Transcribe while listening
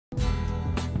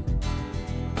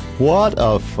What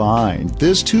a find!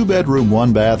 This 2-bedroom,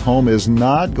 1-bath home is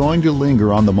not going to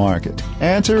linger on the market.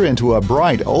 Enter into a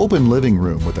bright, open living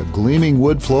room with a gleaming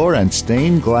wood floor and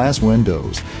stained glass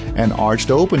windows. An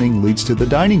arched opening leads to the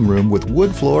dining room with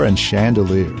wood floor and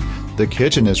chandelier. The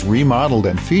kitchen is remodeled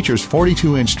and features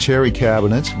 42-inch cherry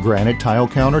cabinets, granite tile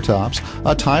countertops,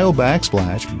 a tile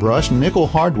backsplash, brushed nickel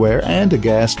hardware, and a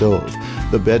gas stove.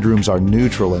 The bedrooms are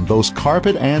neutral and boast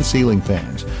carpet and ceiling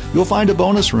fans. You'll find a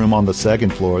bonus room on the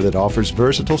second floor that offers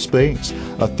versatile space.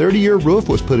 A 30-year roof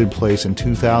was put in place in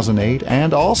 2008,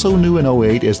 and also new in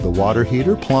 '08 is the water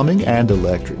heater, plumbing, and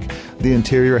electric. The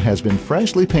interior has been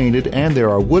freshly painted and there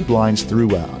are wood blinds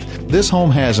throughout. This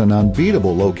home has an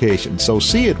unbeatable location, so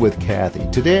see it with Kathy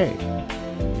today.